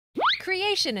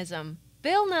Creationism.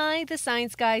 Bill Nye the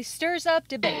Science Guy stirs up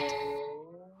debate.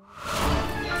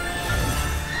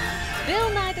 Bill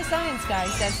Nye the Science Guy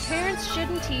says parents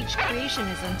shouldn't teach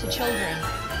creationism to children.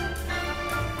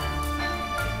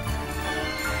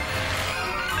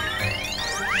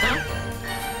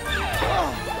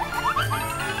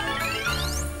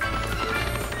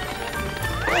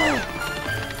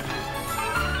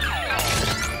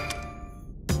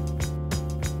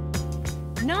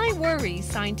 Nye worries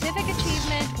scientific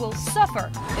achievement will suffer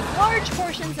if large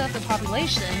portions of the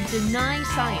population deny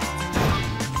science.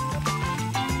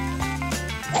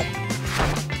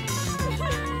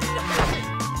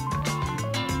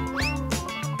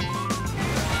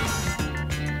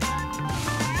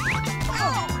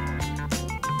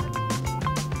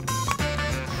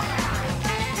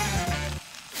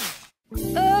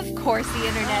 Of course, the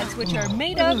internets, which are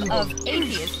made up of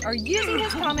atheists, are using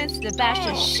his comments to bash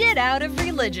the shit out of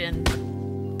religion.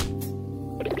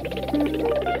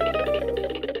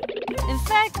 In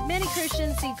fact, many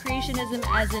Christians see creationism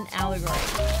as an allegory.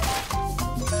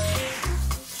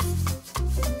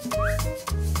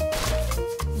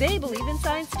 They believe in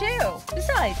science too.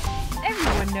 Besides,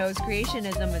 everyone knows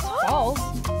creationism is false.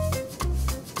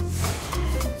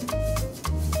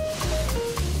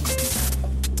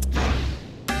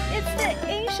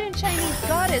 Ancient Chinese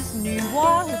goddess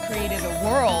Nuwa who created the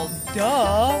world.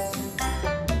 Duh!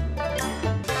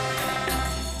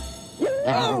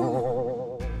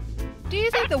 Do you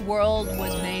think the world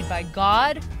was made by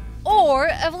God or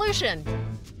evolution?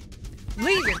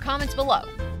 Leave your comments below.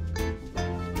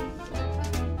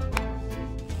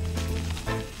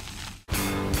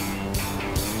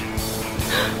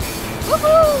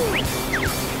 Woohoo!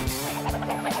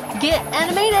 Get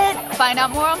animated! Find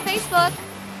out more on Facebook.